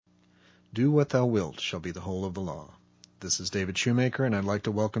Do what thou wilt shall be the whole of the law. This is David Shoemaker, and I'd like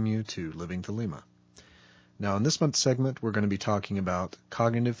to welcome you to Living Thelema. Now, in this month's segment, we're going to be talking about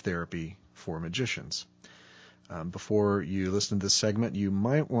cognitive therapy for magicians. Before you listen to this segment, you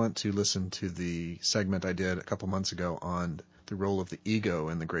might want to listen to the segment I did a couple months ago on the role of the ego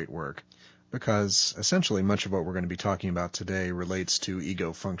in the great work, because essentially much of what we're going to be talking about today relates to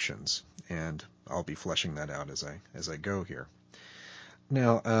ego functions, and I'll be fleshing that out as I go here.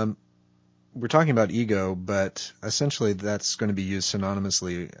 Now, we're talking about ego, but essentially that's going to be used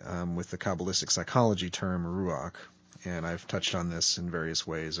synonymously with the Kabbalistic psychology term ruach, and I've touched on this in various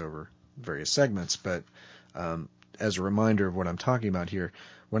ways over various segments, but as a reminder of what I'm talking about here,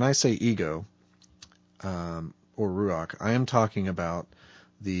 when I say ego or ruach, I am talking about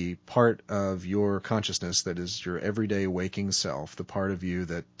the part of your consciousness that is your everyday waking self, the part of you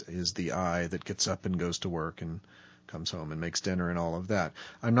that is the I that gets up and goes to work and comes home and makes dinner and all of that.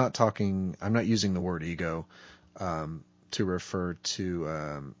 I'm not using the word ego to refer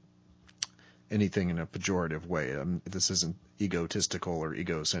to anything in a pejorative way. This isn't egotistical or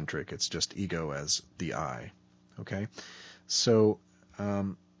egocentric. It's just ego as the I. Okay? So,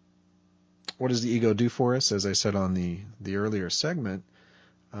 what does the ego do for us? As I said on the earlier segment,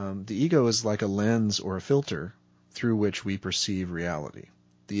 the ego is like a lens or a filter through which we perceive reality.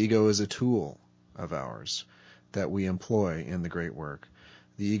 The ego is a tool of ours that we employ in the great work.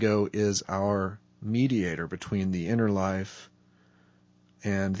 The ego is our mediator between the inner life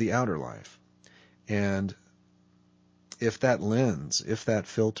and the outer life. And if that lens, if that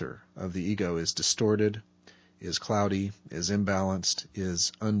filter of the ego is distorted, is cloudy, is imbalanced,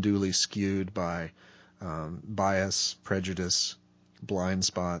 is unduly skewed by bias, prejudice, blind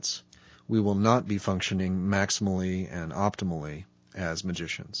spots, we will not be functioning maximally and optimally as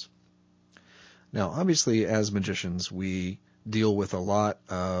magicians. Now, obviously, as magicians, we deal with a lot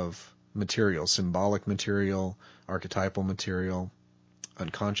of material, symbolic material, archetypal material,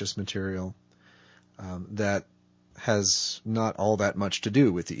 unconscious material, that has not all that much to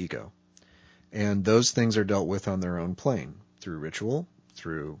do with the ego. And those things are dealt with on their own plane, through ritual,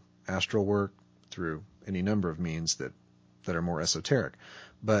 through astral work, through any number of means that are more esoteric.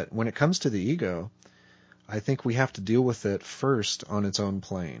 But when it comes to the ego, I think we have to deal with it first on its own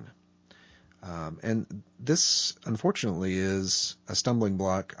plane. And this, unfortunately, is a stumbling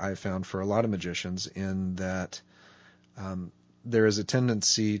block I've found for a lot of magicians, in that there is a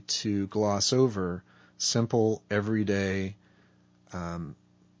tendency to gloss over simple, everyday,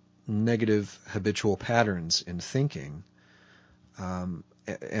 negative habitual patterns in thinking,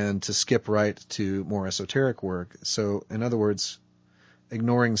 and to skip right to more esoteric work. So, in other words,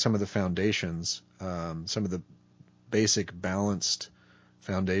 ignoring some of the foundations, some of the basic balanced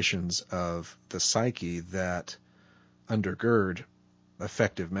foundations of the psyche that undergird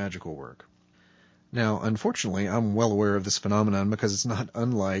effective magical work. Now, unfortunately, I'm well aware of this phenomenon because it's not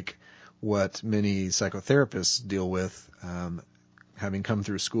unlike what many psychotherapists deal with, having come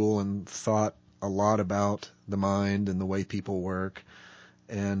through school and thought a lot about the mind and the way people work.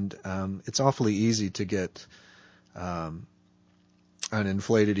 And it's awfully easy to get an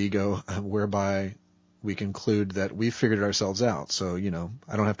inflated ego whereby we conclude that we've figured ourselves out. So,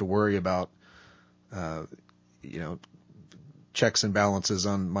 I don't have to worry about, checks and balances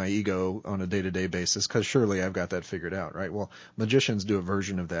on my ego on a day-to-day basis, because surely I've got that figured out, right? Well, magicians do a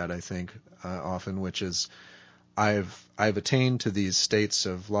version of that, I think, often, which is, I've attained to these states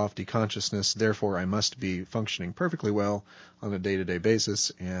of lofty consciousness, therefore I must be functioning perfectly well on a day-to-day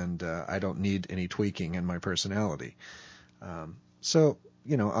basis, and I don't need any tweaking in my personality. So,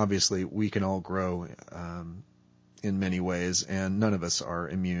 obviously we can all grow in many ways, and none of us are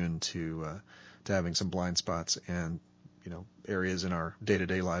immune to having some blind spots and areas in our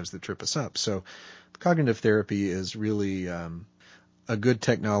day-to-day lives that trip us up. So cognitive therapy is really a good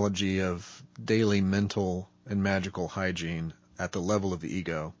technology of daily mental and magical hygiene at the level of the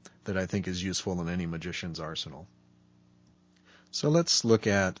ego that I think is useful in any magician's arsenal. So let's look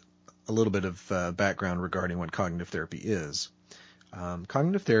at a little bit of background regarding what cognitive therapy is.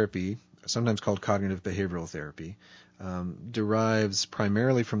 Cognitive therapy, sometimes called cognitive behavioral therapy, derives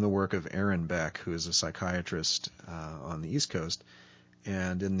primarily from the work of Aaron Beck, who is a psychiatrist on the East Coast.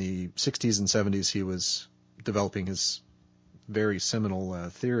 And in the 60s and 70s, he was developing his very seminal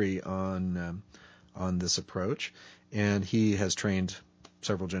theory on this approach, and he has trained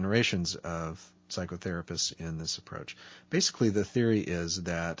several generations of psychotherapists in this approach. Basically, the theory is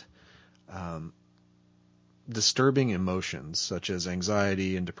that disturbing emotions such as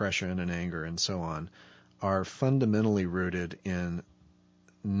anxiety and depression and anger and so on are fundamentally rooted in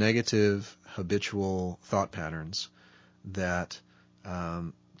negative habitual thought patterns that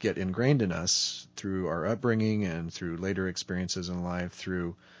get ingrained in us through our upbringing and through later experiences in life,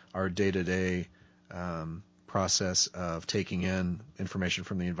 through our day-to-day process of taking in information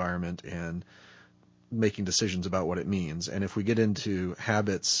from the environment and making decisions about what it means. And if we get into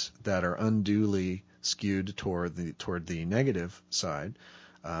habits that are unduly skewed toward the negative side,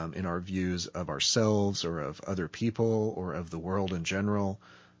 in our views of ourselves or of other people or of the world in general,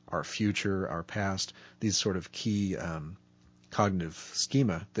 our future, our past, these sort of key cognitive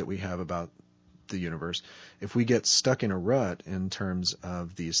schema that we have about the universe, if we get stuck in a rut in terms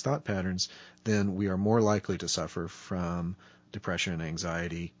of these thought patterns, then we are more likely to suffer from depression,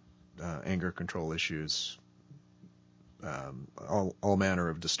 anxiety, anger control issues, all manner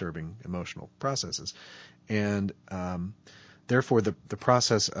of disturbing emotional processes. And therefore, the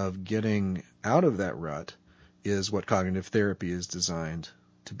process of getting out of that rut is what cognitive therapy is designed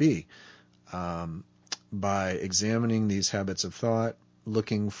to be. By examining these habits of thought,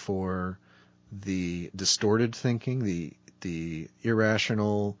 looking for the distorted thinking, the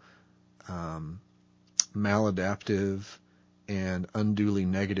irrational, maladaptive, and unduly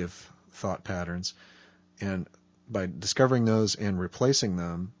negative thought patterns, and by discovering those and replacing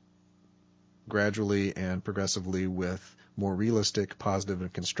them gradually and progressively with more realistic, positive,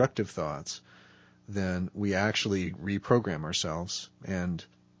 and constructive thoughts, then we actually reprogram ourselves and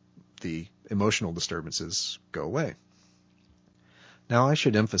the emotional disturbances go away. Now, I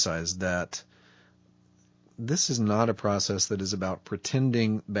should emphasize that this is not a process that is about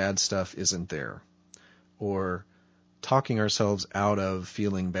pretending bad stuff isn't there, or talking ourselves out of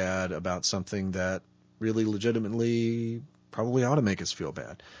feeling bad about something that really legitimately probably ought to make us feel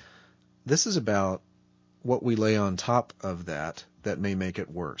bad. This is about what we lay on top of that may make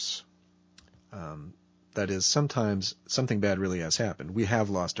it worse. That is, sometimes something bad really has happened. We have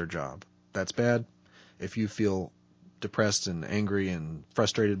lost our job. That's bad. If you feel depressed and angry and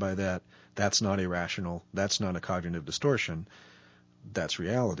frustrated by that, that's not irrational. That's not a cognitive distortion. That's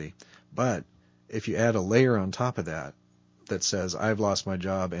reality. But if you add a layer on top of that that says, I've lost my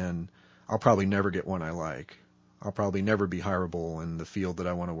job and I'll probably never get one I like, I'll probably never be hireable in the field that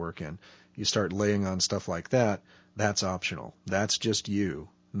I want to work in, you start laying on stuff like that, that's optional. That's just you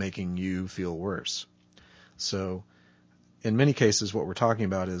making you feel worse. So in many cases, what we're talking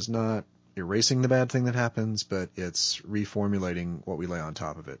about is not erasing the bad thing that happens, but it's reformulating what we lay on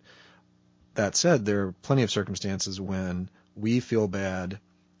top of it. That said, there are plenty of circumstances when we feel bad,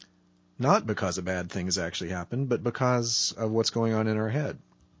 not because a bad thing has actually happened, but because of what's going on in our head.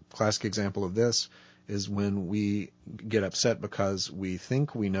 Classic example of this is when we get upset because we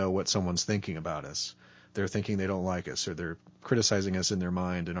think we know what someone's thinking about us. They're thinking they don't like us, or they're criticizing us in their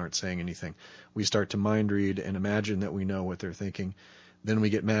mind and aren't saying anything. We start to mind read and imagine that we know what they're thinking. Then we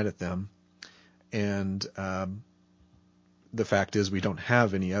get mad at them. And the fact is we don't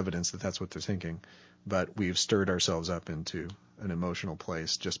have any evidence that that's what they're thinking, but we've stirred ourselves up into an emotional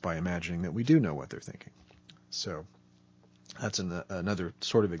place just by imagining that we do know what they're thinking. So that's another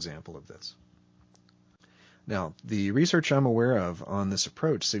sort of example of this. Now, the research I'm aware of on this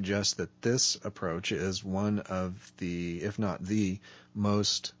approach suggests that this approach is one of the, if not the,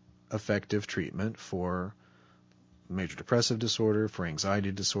 most effective treatment for major depressive disorder, for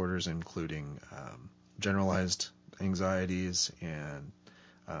anxiety disorders, including generalized anxieties, and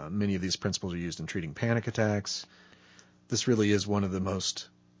many of these principles are used in treating panic attacks. This really is one of the most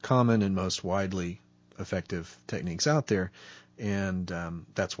common and most widely effective techniques out there, and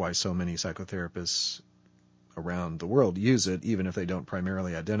that's why so many psychotherapists around the world use it, even if they don't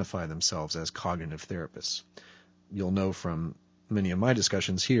primarily identify themselves as cognitive therapists. You'll know from many of my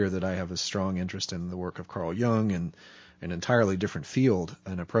discussions here that I have a strong interest in the work of Carl Jung and an entirely different field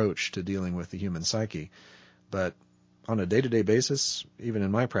and approach to dealing with the human psyche. But on a day-to-day basis, even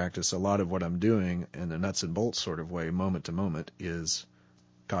in my practice, a lot of what I'm doing in a nuts and bolts sort of way, moment to moment, is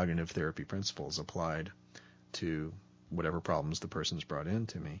cognitive therapy principles applied to whatever problems the person's brought in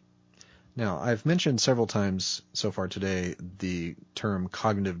to me. Now, I've mentioned several times so far today the term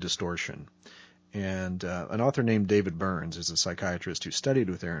cognitive distortion. And an author named David Burns is a psychiatrist who studied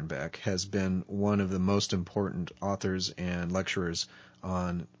with Aaron Beck, has been one of the most important authors and lecturers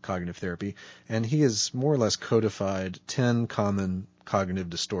on cognitive therapy. And he has more or less codified 10 common cognitive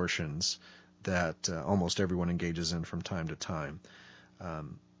distortions that almost everyone engages in from time to time.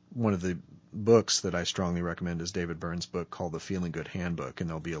 One of the books that I strongly recommend is David Burns' book called The Feeling Good Handbook, and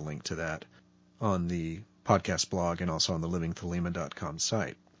there'll be a link to that on the podcast blog and also on the livingthelema.com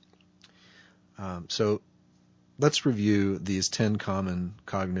site. So let's review these 10 common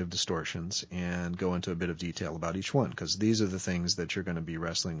cognitive distortions and go into a bit of detail about each one, because these are the things that you're going to be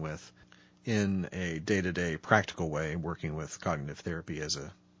wrestling with in a day-to-day practical way, working with cognitive therapy as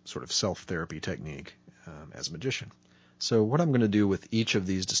a sort of self-therapy technique as a magician. So what I'm going to do with each of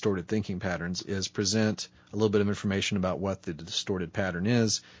these distorted thinking patterns is present a little bit of information about what the distorted pattern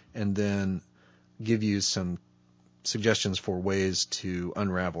is, and then give you some suggestions for ways to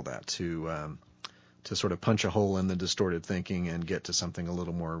unravel that, to sort of punch a hole in the distorted thinking and get to something a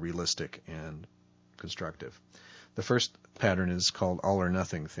little more realistic and constructive. The first pattern is called all or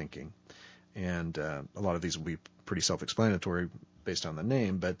nothing thinking, and a lot of these will be pretty self-explanatory based on the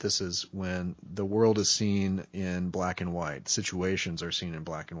name, but this is when the world is seen in black and white, situations are seen in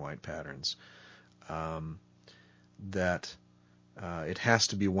black and white patterns, that it has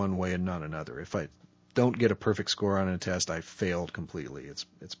to be one way and not another. If I don't get a perfect score on a test, I failed completely.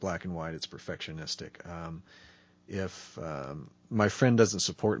 It's black and white, it's perfectionistic. If my friend doesn't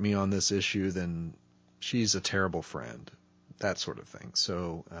support me on this issue, then she's a terrible friend, that sort of thing.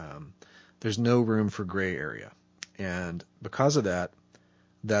 So there's no room for gray area. And because of that,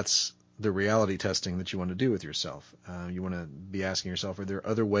 that's the reality testing that you want to do with yourself. You want to be asking yourself, are there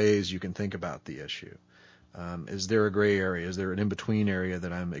other ways you can think about the issue? Is there a gray area? Is there an in-between area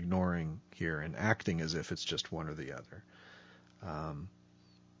that I'm ignoring here and acting as if it's just one or the other?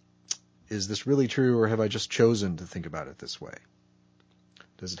 Is this really true, or have I just chosen to think about it this way?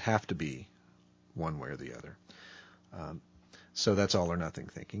 Does it have to be one way or the other? So that's all or nothing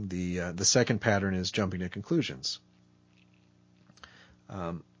thinking. The second pattern is jumping to conclusions.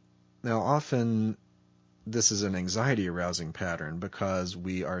 Now, often this is an anxiety-arousing pattern because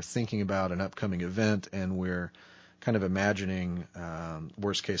we are thinking about an upcoming event and we're kind of imagining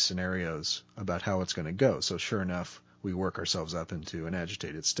worst-case scenarios about how it's going to go. So sure enough, we work ourselves up into an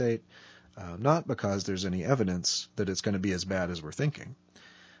agitated state, not because there's any evidence that it's going to be as bad as we're thinking.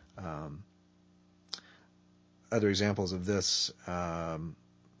 Other examples of this,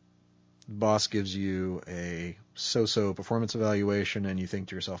 boss gives you a so-so performance evaluation and you think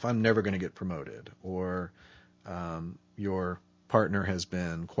to yourself, I'm never going to get promoted. Or your partner has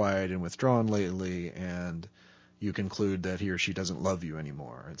been quiet and withdrawn lately and you conclude that he or she doesn't love you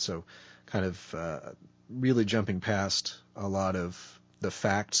anymore. And so kind of really jumping past a lot of the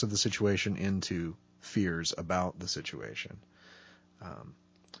facts of the situation into fears about the situation.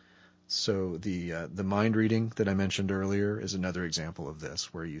 So the mind reading that I mentioned earlier is another example of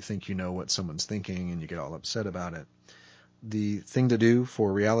this, where you think you know what someone's thinking and you get all upset about it. The thing to do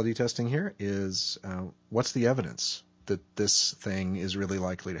for reality testing here is what's the evidence that this thing is really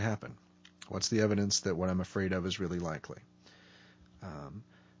likely to happen? What's the evidence that what I'm afraid of is really likely?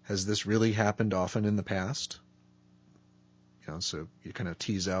 Has this really happened often in the past? So you kind of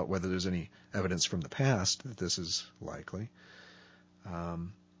tease out whether there's any evidence from the past that this is likely.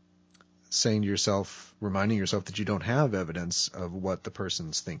 Saying to yourself, reminding yourself that you don't have evidence of what the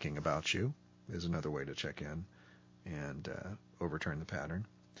person's thinking about you is another way to check in and overturn the pattern.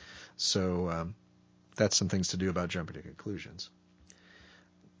 So that's some things to do about jumping to conclusions.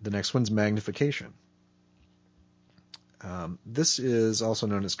 The next one's magnification. This is also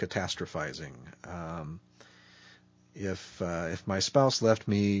known as catastrophizing. If my spouse left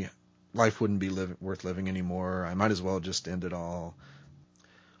me, life wouldn't be worth living anymore. I might as well just end it all.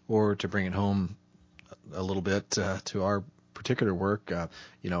 Or to bring it home a little bit to our particular work,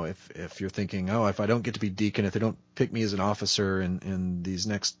 if you're thinking, if I don't get to be deacon, if they don't pick me as an officer in these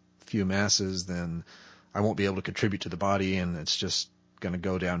next few masses, then I won't be able to contribute to the body, and it's just going to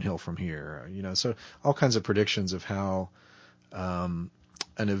go downhill from here. So all kinds of predictions of how an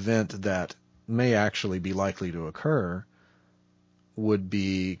event that may actually be likely to occur would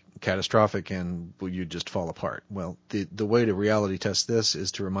be catastrophic and you'd just fall apart. Well, the way to reality test this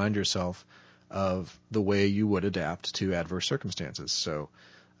is to remind yourself of the way you would adapt to adverse circumstances. So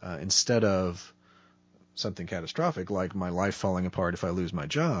instead of something catastrophic like my life falling apart if I lose my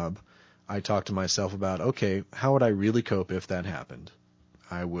job, I talk to myself about, okay, how would I really cope if that happened?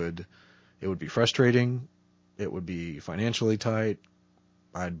 It would be frustrating. It would be financially tight.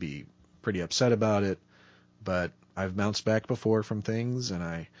 I'd be pretty upset about it, but I've bounced back before from things, and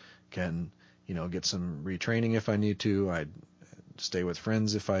I can, get some retraining if I need to. I'd stay with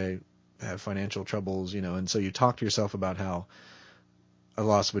friends if I have financial troubles, and so you talk to yourself about how a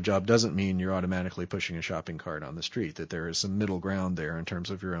loss of a job doesn't mean you're automatically pushing a shopping cart on the street, that there is some middle ground there in terms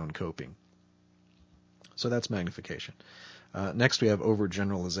of your own coping. So that's magnification. Next we have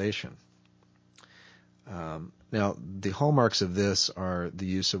overgeneralization. Now, the hallmarks of this are the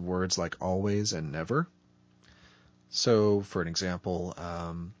use of words like always and never. So, for an example,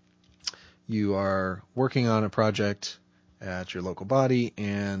 you are working on a project at your local body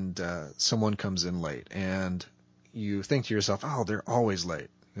and someone comes in late, and you think to yourself, they're always late.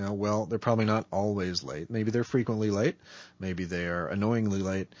 Well, they're probably not always late. Maybe they're frequently late. Maybe they are annoyingly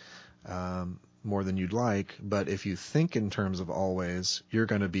late, more than you'd like. But if you think in terms of always, you're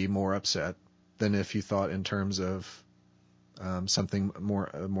going to be more upset than if you thought in terms of something more,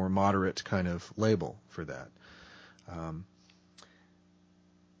 a more moderate kind of label for that.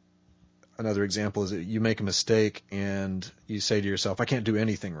 Another example is that you make a mistake and you say to yourself, I can't do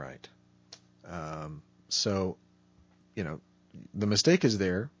anything right. So, the mistake is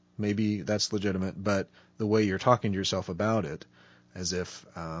there. Maybe that's legitimate, but the way you're talking to yourself about it, as if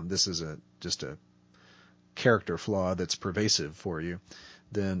this is just a character flaw that's pervasive for you,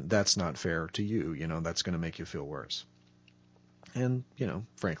 then that's not fair to you. That's going to make you feel worse. And,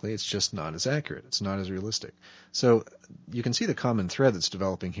 frankly, it's just not as accurate. It's not as realistic. So you can see the common thread that's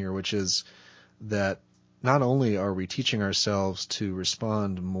developing here, which is that not only are we teaching ourselves to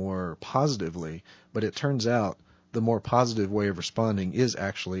respond more positively, but it turns out the more positive way of responding is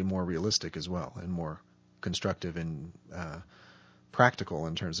actually more realistic as well, and more constructive and practical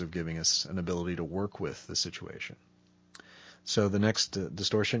in terms of giving us an ability to work with the situation. So the next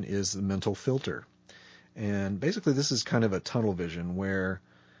distortion is the mental filter. And basically this is kind of a tunnel vision where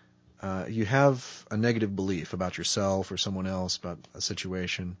you have a negative belief about yourself or someone else, about a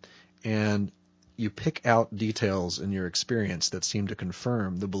situation, and you pick out details in your experience that seem to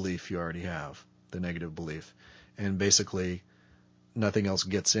confirm the belief you already have, the negative belief. And basically nothing else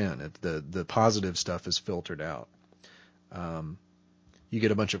gets in. The positive stuff is filtered out. You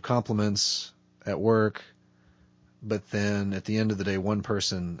get a bunch of compliments at work, but then at the end of the day, one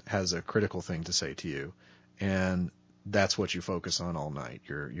person has a critical thing to say to you, and that's what you focus on all night.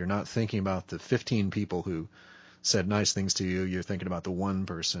 You're not thinking about the 15 people who said nice things to you. You're thinking about the one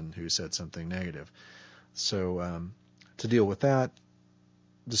person who said something negative. So to deal with that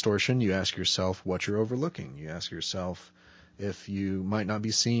distortion, you ask yourself what you're overlooking. You ask yourself if you might not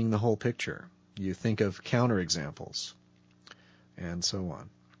be seeing the whole picture. You think of counterexamples, and so on.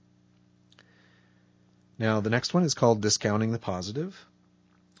 Now, the next one is called discounting the positive.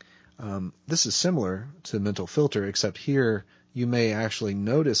 This is similar to mental filter, except here you may actually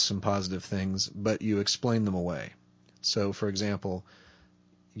notice some positive things, but you explain them away. So, for example,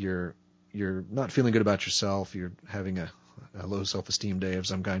 you're not feeling good about yourself, you're having a low self-esteem day of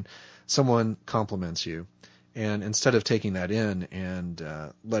some kind. Someone compliments you, and instead of taking that in and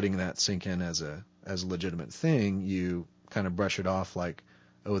letting that sink in as a legitimate thing, you kind of brush it off like,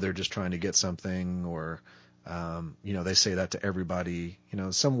 oh, they're just trying to get something, or they say that to everybody,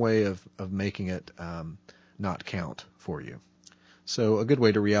 some way of making it not count for you. So a good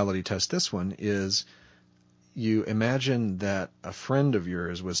way to reality test this one is you imagine that a friend of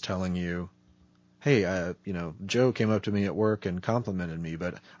yours was telling you, hey, Joe came up to me at work and complimented me,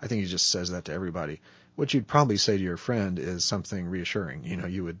 but I think he just says that to everybody. What you'd probably say to your friend is something reassuring.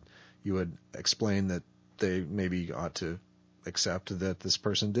 You would explain that they maybe ought to accept that this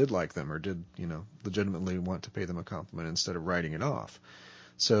person did like them or did, legitimately want to pay them a compliment instead of writing it off.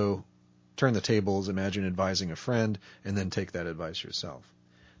 So turn the tables, imagine advising a friend, and then take that advice yourself.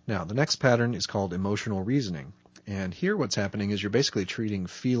 Now, the next pattern is called emotional reasoning. And here what's happening is you're basically treating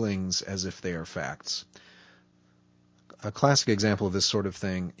feelings as if they are facts. A classic example of this sort of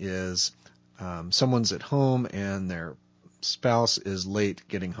thing is someone's at home and their spouse is late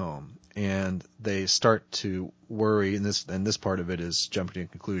getting home, and they start to worry, and this part of it is jumping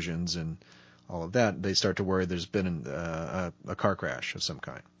to conclusions and all of that. They start to worry there's been a car crash of some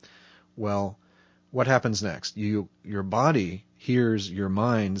kind. Well, what happens next? Your body hears your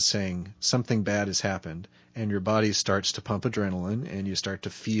mind saying something bad has happened, and your body starts to pump adrenaline, and you start to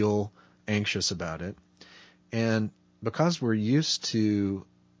feel anxious about it. And because we're used to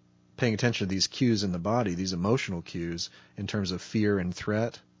paying attention to these cues in the body, these emotional cues in terms of fear and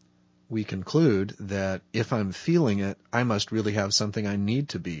threat, we conclude that if I'm feeling it, I must really have something I need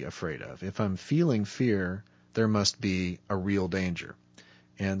to be afraid of. If I'm feeling fear, there must be a real danger.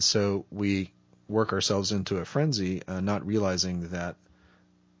 And so we work ourselves into a frenzy, not realizing that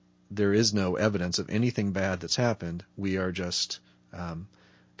there is no evidence of anything bad that's happened. We are just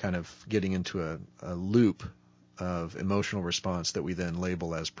kind of getting into a loop of emotional response that we then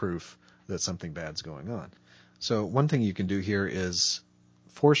label as proof that something bad's going on. So one thing you can do here is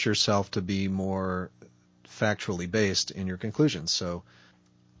force yourself to be more factually based in your conclusions. So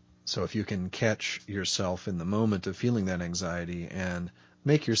if you can catch yourself in the moment of feeling that anxiety and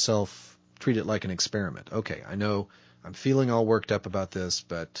make yourself treat it like an experiment. Okay, I know I'm feeling all worked up about this,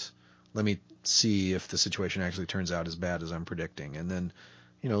 but let me see if the situation actually turns out as bad as I'm predicting. And then,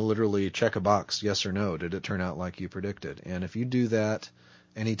 literally check a box, yes or no. Did it turn out like you predicted? And if you do that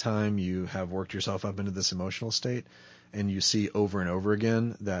anytime you have worked yourself up into this emotional state, and you see over and over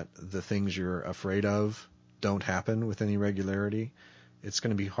again that the things you're afraid of don't happen with any regularity, it's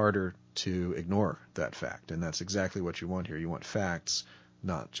going to be harder to ignore that fact. And that's exactly what you want here. You want facts,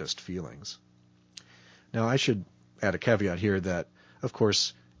 not just feelings. Now, I should add a caveat here that, of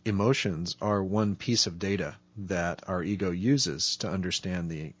course, emotions are one piece of data that our ego uses to understand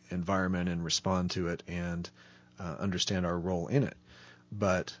the environment and respond to it and understand our role in it.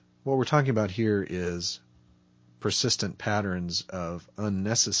 But what we're talking about here is persistent patterns of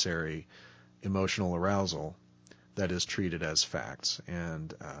unnecessary emotional arousal that is treated as facts,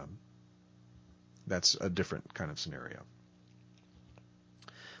 and that's a different kind of scenario.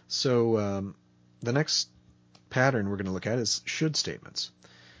 So the next pattern we're going to look at is should statements.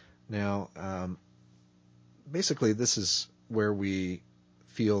 Now, basically, this is where we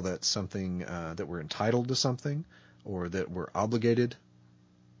feel that something, that we're entitled to something, or that we're obligated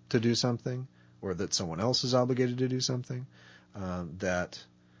to do something, or that someone else is obligated to do something, that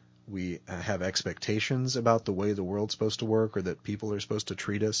we have expectations about the way the world's supposed to work, or that people are supposed to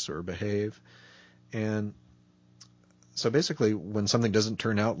treat us or behave. And so basically, when something doesn't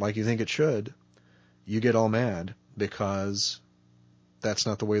turn out like you think it should, you get all mad because that's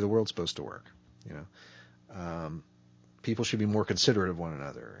not the way the world's supposed to work. People should be more considerate of one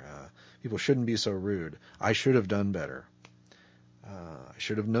another. People shouldn't be so rude. I should have done better. I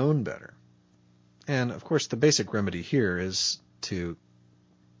should have known better. And of course, the basic remedy here is to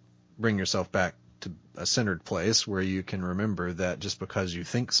bring yourself back to a centered place where you can remember that just because you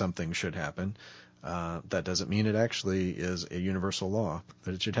think something should happen, that doesn't mean it actually is a universal law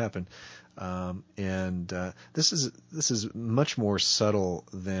that it should happen. This is much more subtle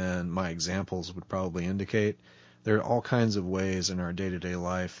than my examples would probably indicate. There are all kinds of ways in our day-to-day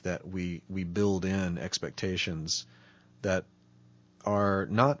life that we build in expectations that are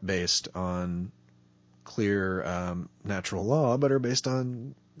not based on clear natural law, but are based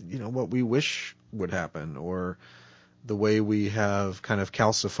on what we wish would happen, or the way we have kind of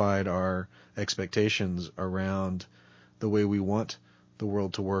calcified our expectations around the way we want the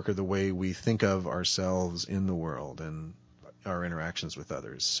world to work, or the way we think of ourselves in the world and our interactions with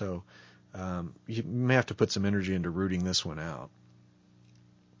others. So you may have to put some energy into rooting this one out.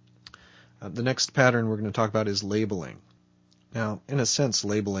 The next pattern we're going to talk about is labeling. Now, in a sense,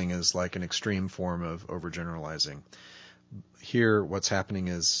 labeling is like an extreme form of overgeneralizing. Here, what's happening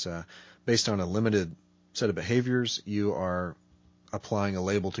is, based on a limited set of behaviors, you are applying a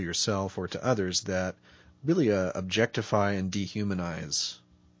label to yourself or to others that really objectify and dehumanize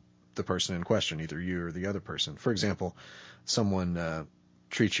the person in question, either you or the other person. For example, someone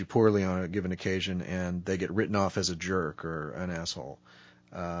treats you poorly on a given occasion and they get written off as a jerk or an asshole.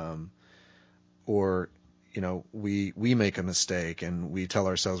 Or we make a mistake and we tell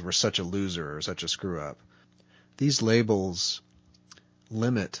ourselves we're such a loser or such a screw-up. These labels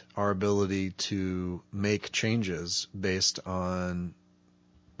limit our ability to make changes based on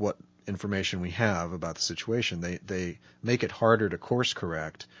what information we have about the situation. They make it harder to course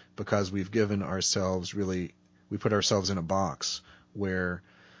correct because we've given ourselves we put ourselves in a box where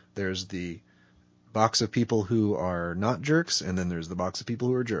there's the box of people who are not jerks, and then there's the box of people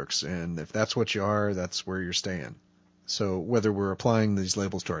who are jerks. And if that's what you are, that's where you're staying. So whether we're applying these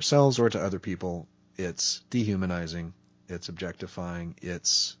labels to ourselves or to other people, it's dehumanizing, it's objectifying,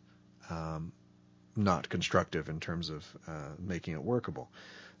 it's not constructive in terms of making it workable.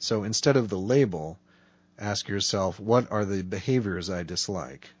 So instead of the label, ask yourself, what are the behaviors I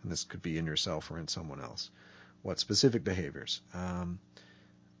dislike? And this could be in yourself or in someone else. What specific behaviors?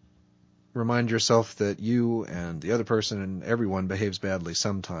 Remind yourself that you and the other person and everyone behaves badly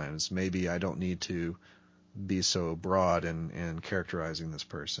sometimes. Maybe I don't need to be so broad in characterizing this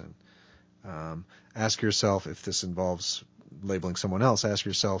person. Ask yourself, if this involves labeling someone else, ask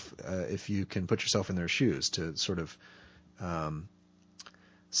yourself if you can put yourself in their shoes to sort of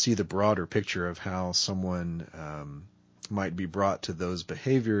see the broader picture of how someone might be brought to those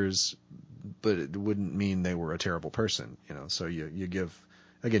behaviors, but it wouldn't mean they were a terrible person. So you give...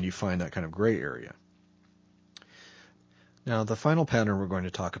 Again, you find that kind of gray area. Now, the final pattern we're going to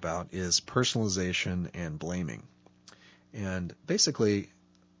talk about is personalization and blaming. And basically,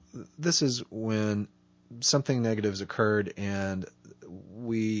 this is when something negative has occurred and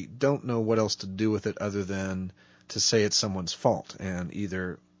we don't know what else to do with it other than to say it's someone's fault. And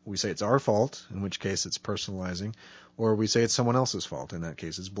either we say it's our fault, in which case it's personalizing, or we say it's someone else's fault, in that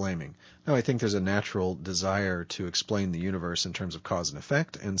case it's blaming. Now, I think there's a natural desire to explain the universe in terms of cause and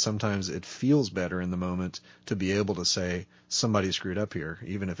effect, and sometimes it feels better in the moment to be able to say somebody screwed up here,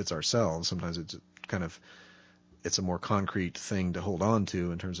 even if it's ourselves. Sometimes it's a more concrete thing to hold on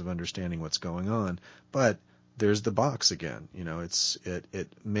to in terms of understanding what's going on. But there's the box again. It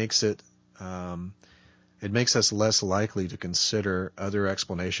makes it makes us less likely to consider other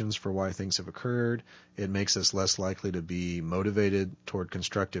explanations for why things have occurred. It makes us less likely to be motivated toward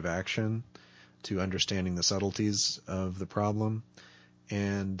constructive action, to understanding the subtleties of the problem,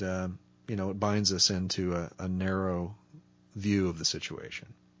 and it binds us into a narrow view of the situation.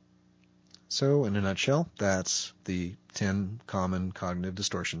 So, in a nutshell, that's the 10 common cognitive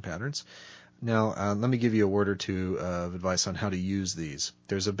distortion patterns. Now, let me give you a word or two of advice on how to use these.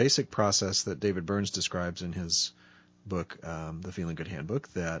 There's a basic process that David Burns describes in his book, The Feeling Good Handbook,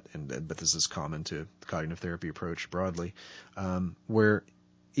 but this is common to the cognitive therapy approach broadly, where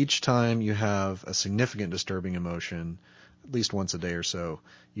each time you have a significant disturbing emotion, at least once a day or so,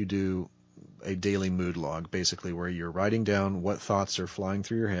 you do a daily mood log, basically, where you're writing down what thoughts are flying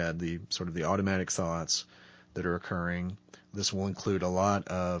through your head, the automatic thoughts that are occurring. This will include a lot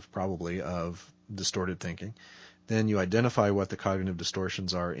of distorted thinking. Then you identify what the cognitive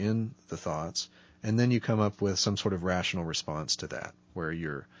distortions are in the thoughts, and then you come up with some sort of rational response to that, where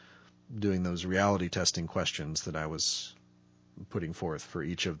you're doing those reality testing questions that I was putting forth for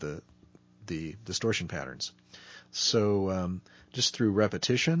each of the distortion patterns. So just through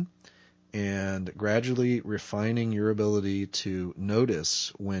repetition and gradually refining your ability to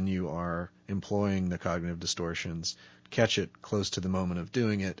notice when you are employing the cognitive distortions, catch it close to the moment of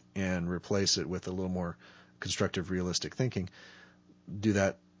doing it, and replace it with a little more constructive, realistic thinking. Do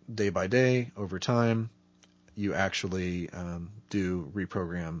that day by day, over time. You actually do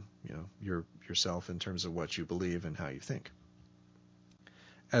reprogram, yourself in terms of what you believe and how you think.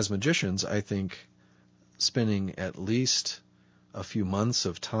 As magicians, I think spending at least a few months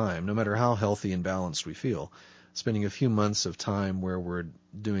of time, no matter how healthy and balanced we feel, spending a few months of time where we're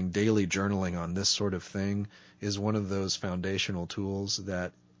doing daily journaling on this sort of thing is one of those foundational tools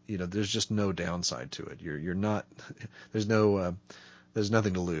that, there's just no downside to it. You're not, there's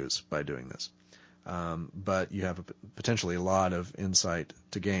nothing to lose by doing this. But you have potentially a lot of insight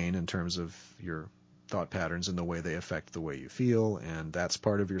to gain in terms of your thought patterns and the way they affect the way you feel, and that's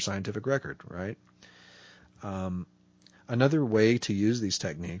part of your scientific record, right? Another way to use these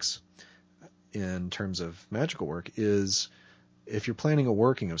techniques in terms of magical work is if you're planning a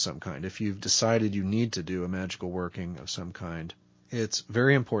working of some kind, if you've decided you need to do a magical working of some kind, it's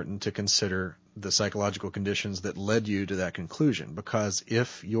very important to consider the psychological conditions that led you to that conclusion, because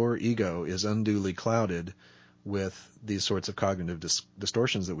if your ego is unduly clouded with these sorts of cognitive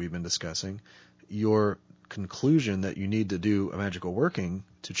distortions that we've been discussing, your conclusion that you need to do a magical working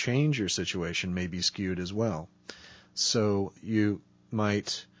to change your situation may be skewed as well. So you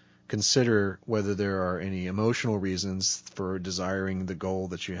might consider whether there are any emotional reasons for desiring the goal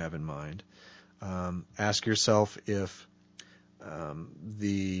that you have in mind. Ask yourself if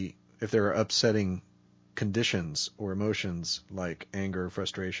there are upsetting conditions or emotions like anger,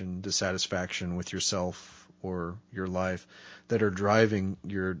 frustration, dissatisfaction with yourself or your life that are driving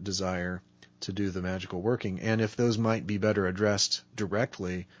your desire to do the magical working, and if those might be better addressed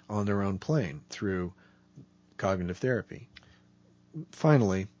directly on their own plane through cognitive therapy.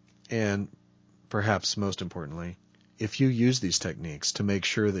 Finally, and perhaps most importantly, if you use these techniques to make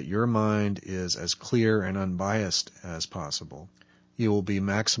sure that your mind is as clear and unbiased as possible, you will be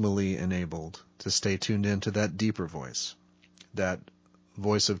maximally enabled to stay tuned into that deeper voice, that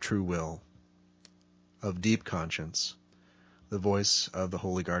voice of true will, of deep conscience, the voice of the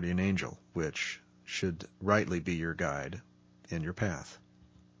holy guardian angel, which should rightly be your guide in your path.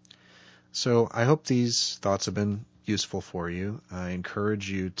 So I hope these thoughts have been useful for you. I encourage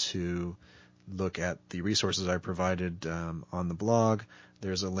you to look at the resources I provided on the blog.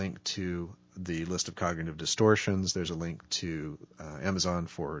 There's a link to the list of cognitive distortions. There's a link to Amazon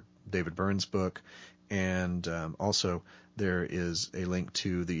for David Burns' book. And also there is a link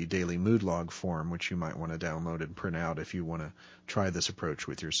to the daily mood log form, which you might want to download and print out if you want to try this approach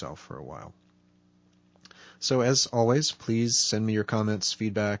with yourself for a while. So as always, please send me your comments,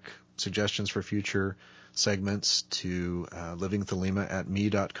 feedback, suggestions for future segments to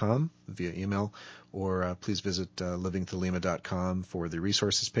livingthelema@me.com via email, or please visit livingthelema.com for the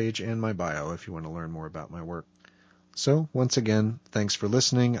resources page and my bio if you want to learn more about my work. So once again, thanks for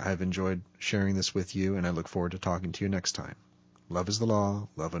listening. I've enjoyed sharing this with you, and I look forward to talking to you next time. Love is the law,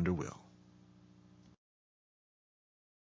 love under will.